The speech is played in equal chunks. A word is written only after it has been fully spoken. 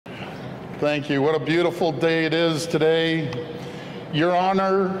Thank you. What a beautiful day it is today. Your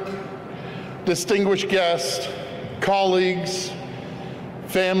Honor, distinguished guests, colleagues,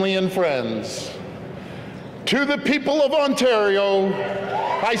 family and friends. To the people of Ontario,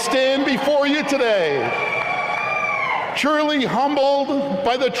 I stand before you today, truly humbled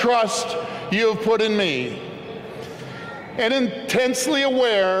by the trust you have put in me, and intensely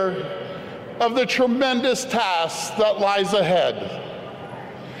aware of the tremendous task that lies ahead.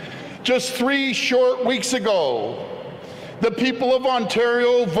 Just 3 short weeks ago, the people of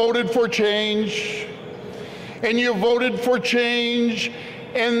Ontario voted for change, and you voted for change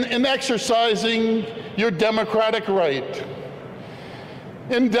in exercising your democratic right,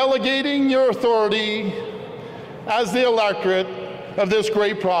 in delegating your authority as the electorate of this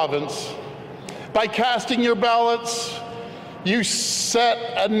great province. By casting your ballots, you set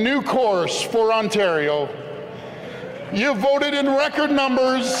a new course for Ontario. You voted in record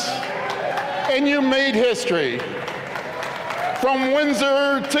numbers, and you made history. From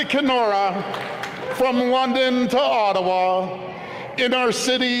Windsor to Kenora, from London to Ottawa, in our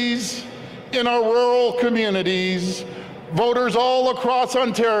cities, in our rural communities, voters all across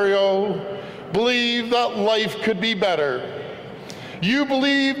Ontario believe that life could be better. You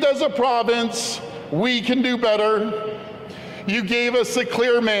believed as a province we can do better. You gave us a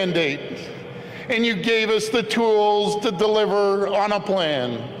clear mandate, and you gave us the tools to deliver on a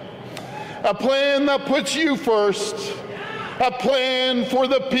plan that puts you first, a plan for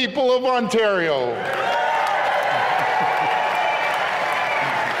the people of Ontario.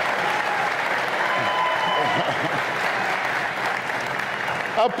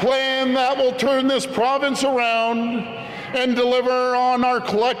 A plan that will turn this province around and deliver on our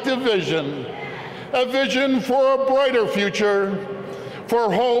collective vision, a vision for a brighter future,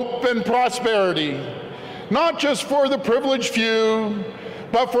 for hope and prosperity, not just for the privileged few,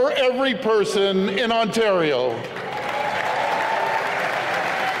 but for every person in Ontario.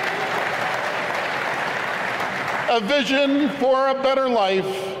 A vision for a better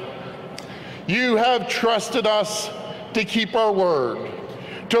life. You have trusted us to keep our word,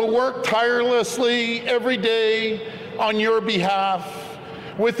 to work tirelessly every day on your behalf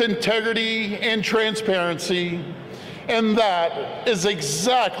with integrity and transparency, and that is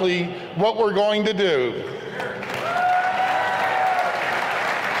exactly what we're going to do.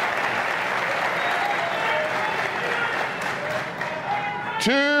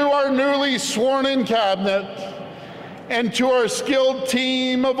 To our newly sworn-in cabinet and to our skilled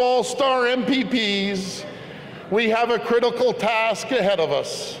team of all-star MPPs, we have a critical task ahead of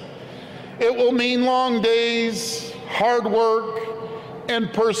us. It will mean long days, hard work,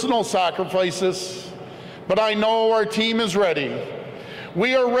 and personal sacrifices, but I know our team is ready.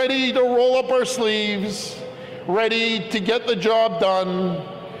 We are ready to roll up our sleeves, ready to get the job done,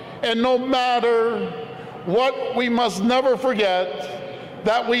 and no matter what, we must never forget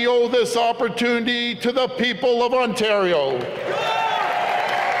that we owe this opportunity to the people of Ontario.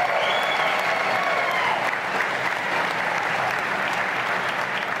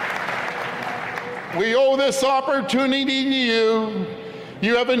 We owe this opportunity to you.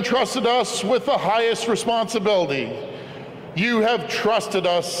 You have entrusted us with the highest responsibility. You have trusted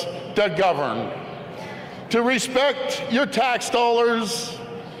us to govern, to respect your tax dollars,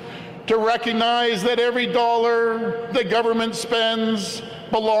 to recognize that every dollar the government spends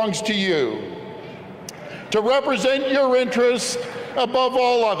belongs to you, to represent your interest above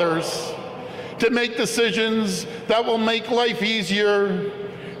all others, to make decisions that will make life easier,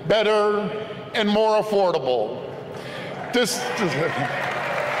 better, and more affordable.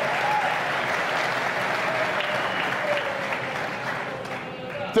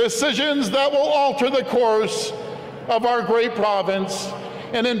 Decisions that will alter the course of our great province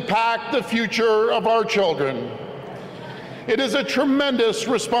and impact the future of our children. It is a tremendous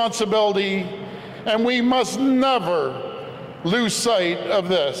responsibility, and we must never lose sight of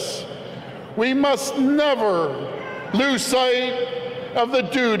this. We must never lose sight of the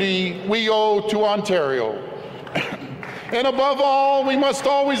duty we owe to Ontario. And above all, we must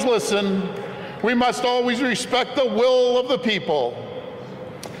always listen. We must always respect the will of the people.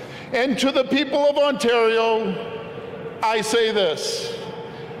 And to the people of Ontario, I say this: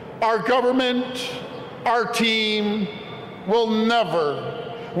 our government, our team,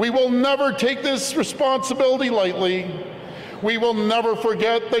 we will never take this responsibility lightly. We will never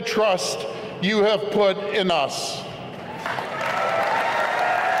forget the trust you have put in us.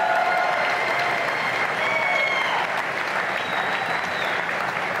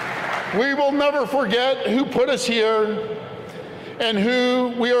 We will never forget who put us here and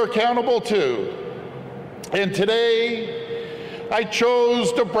who we are accountable to. And today, I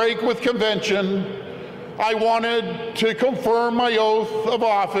chose to break with convention. I wanted to confirm my oath of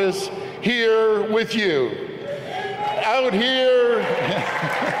office here with you. Out here,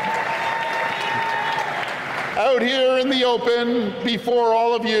 out here in the open, before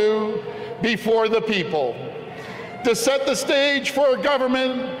all of you, before the people, to set the stage for a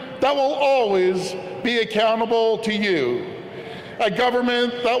government that will always be accountable to you, a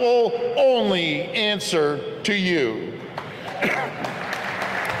government that will only answer to you,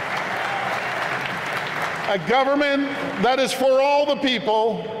 a government that is for all the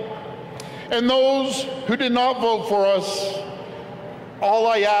people, and those who did not vote for us. All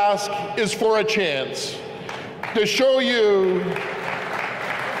I ask is for a chance to show you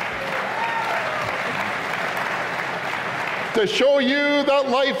that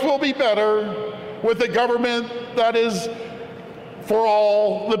life will be better with a government that is for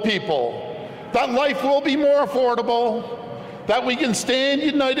all the people, that life will be more affordable, that we can stand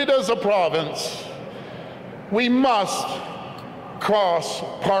united as a province. We must cross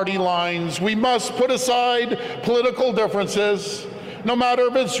party lines. We must put aside political differences, no matter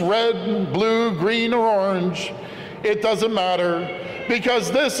if it's red, blue, green, or orange. It doesn't matter,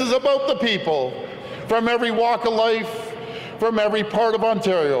 because this is about the people from every walk of life, from every part of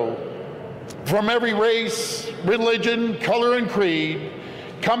Ontario, from every race, religion, color, and creed,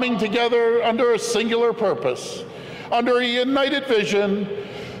 coming together under a singular purpose, under a united vision,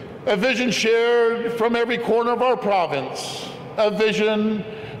 a vision shared from every corner of our province, a vision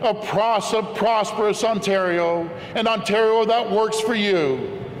of prosperous Ontario, an Ontario that works for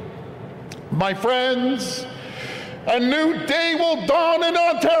you. My friends, a new day will dawn in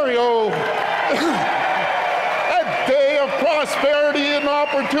Ontario. A day of prosperity and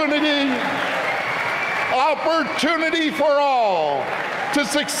opportunity. Opportunity for all to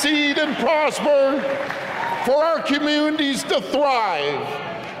succeed and prosper, for our communities to thrive.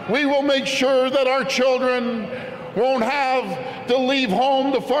 We will make sure that our children won't have to leave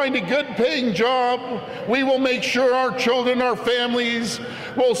home to find a good paying job. We will make sure our children, our families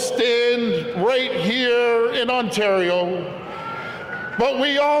will stand right here in Ontario. But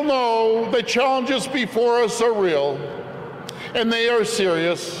we all know the challenges before us are real, and they are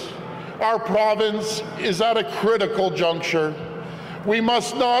serious. Our province is at a critical juncture. We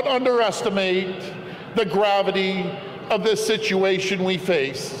must not underestimate the gravity of this situation we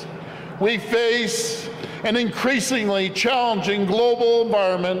face. We face an increasingly challenging global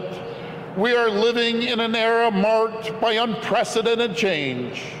environment. We are living in an era marked by unprecedented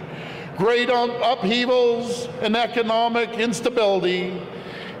change, great upheavals and economic instability,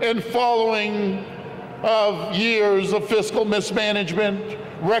 and following of years of fiscal mismanagement,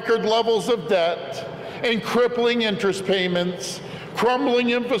 record levels of debt, and crippling interest payments,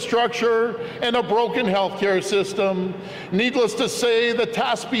 crumbling infrastructure, and a broken healthcare system. Needless to say, the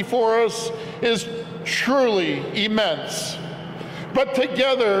task before us is truly immense. But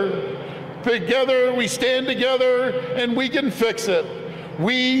together we stand together and we can fix it.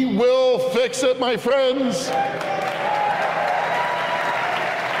 We will fix it, my friends.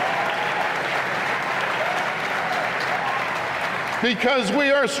 Because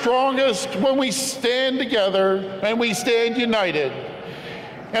we are strongest when we stand together and we stand united.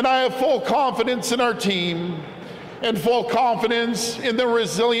 And I have full confidence in our team and full confidence in the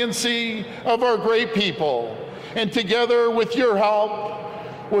resiliency of our great people. And together with your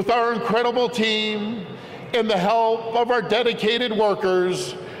help, with our incredible team, and the help of our dedicated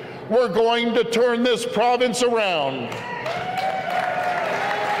workers, we're going to turn this province around.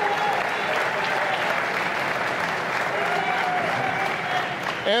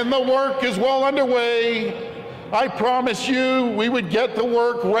 And the work is well underway. I promise you we would get to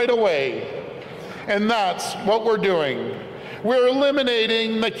work right away. And that's what we're doing. We're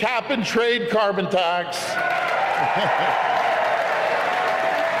eliminating the cap and trade carbon tax.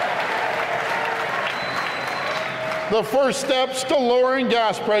 The first steps to lowering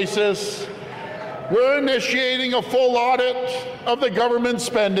gas prices. We're initiating a full audit of the government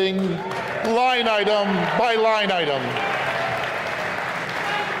spending, line item by line item.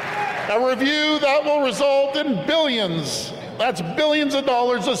 A review that will result in billions, that's billions of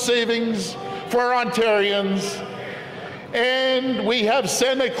dollars of savings for Ontarians. And we have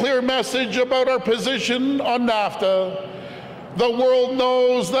sent a clear message about our position on NAFTA. The world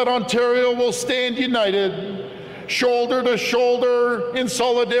knows that Ontario will stand united, shoulder to shoulder, in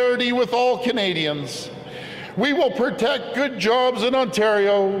solidarity with all Canadians. We will protect good jobs in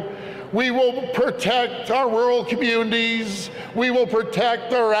Ontario. We will protect our rural communities. We will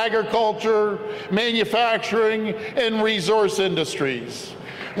protect our agriculture, manufacturing, and resource industries.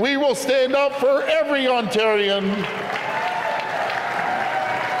 We will stand up for every Ontarian.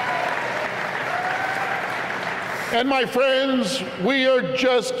 And my friends, we are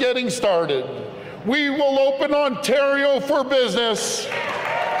just getting started. We will open Ontario for business,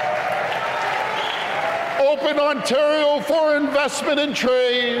 open Ontario for investment and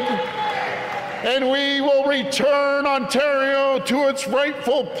trade, and we will return Ontario to its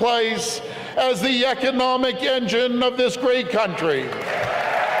rightful place as the economic engine of this great country.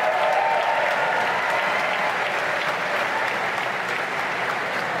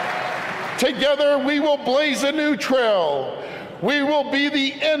 Together, we will blaze a new trail. We will be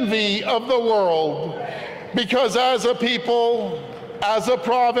the envy of the world, because as a people, as a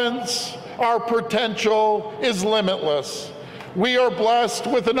province, our potential is limitless. We are blessed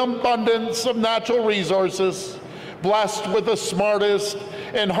with an abundance of natural resources, blessed with the smartest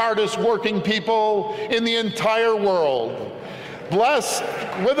and hardest working people in the entire world, blessed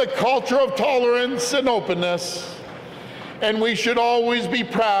with a culture of tolerance and openness, and we should always be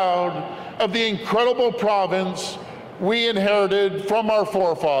proud of the incredible province we inherited from our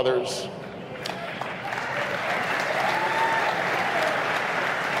forefathers.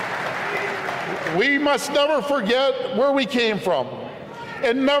 We must never forget where we came from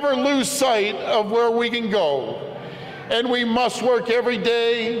and never lose sight of where we can go. And we must work every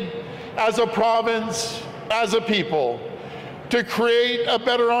day as a province, as a people, to create a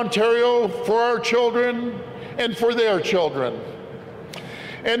better Ontario for our children and for their children.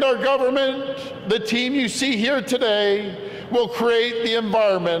 And our government, the team you see here today, will create the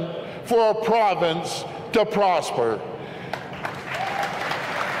environment for our province to prosper.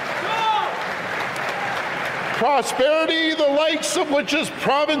 Prosperity, the likes of which this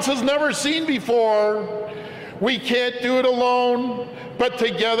province has never seen before. We can't do it alone, but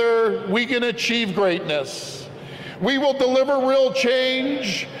together we can achieve greatness. We will deliver real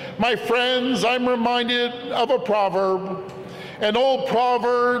change. My friends, I'm reminded of a proverb, an old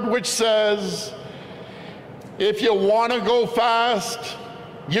proverb which says, if you want to go fast,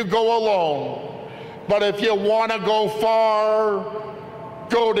 you go alone. But if you want to go far,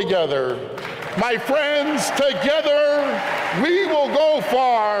 go together. My friends, together we will go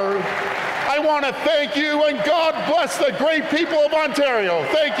far. I want to thank you, and God bless the great people of Ontario.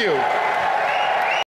 Thank you.